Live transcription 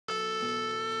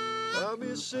I'll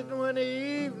be sitting when the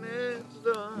evening's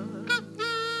done,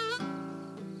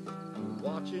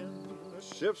 watching the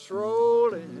ships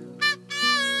roll in.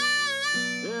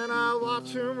 Then I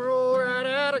watch them roll right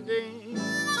out again.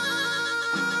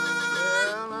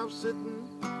 Well, I'm sitting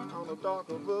on the dock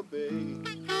of a bay,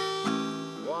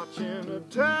 watching the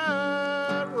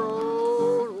tide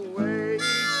roll away.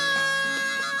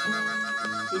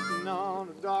 Sitting on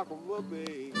the dock of a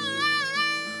bay,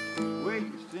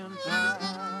 wasting time.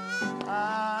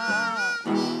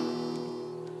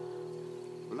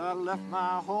 Well, I left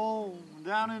my home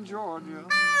down in Georgia.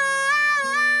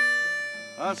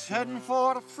 I was heading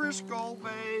for the Frisco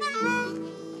Bay.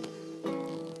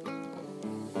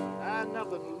 I had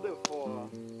nothing to live for.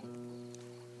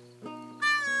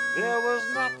 There was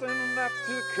nothing left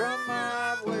to come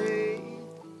my way.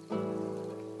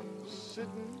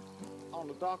 Sitting on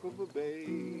the dock of a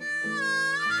bay,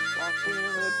 watching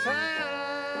the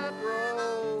tide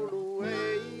roll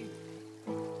away.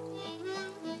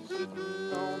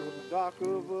 Sitting on the dock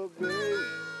of a bay,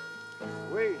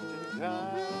 wasting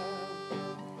time.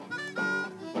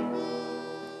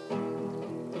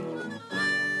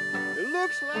 It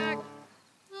looks like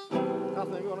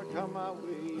nothing gonna come my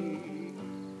way.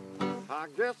 I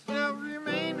guess they'll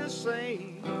remain the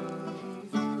same.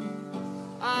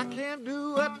 I can't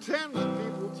do what 10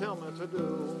 people tell me to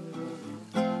do,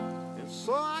 and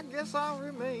so I guess I'll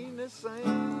remain the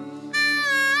same.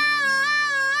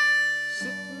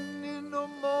 Sitting in the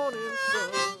morning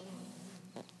sun,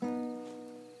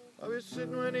 I'll be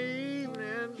sitting when the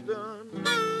evening's done,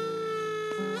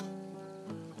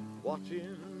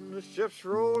 watching the ships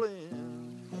roll in.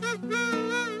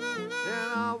 Then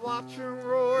I watch them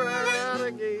roll right out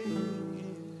again.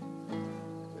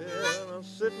 Well, I'm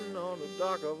sitting on the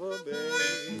dock of a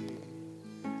bay,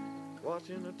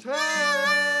 watching the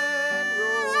tide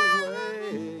roll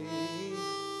away.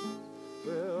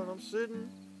 Well, I'm sitting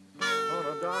on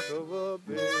the dock of a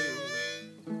bay,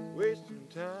 wasting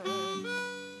time.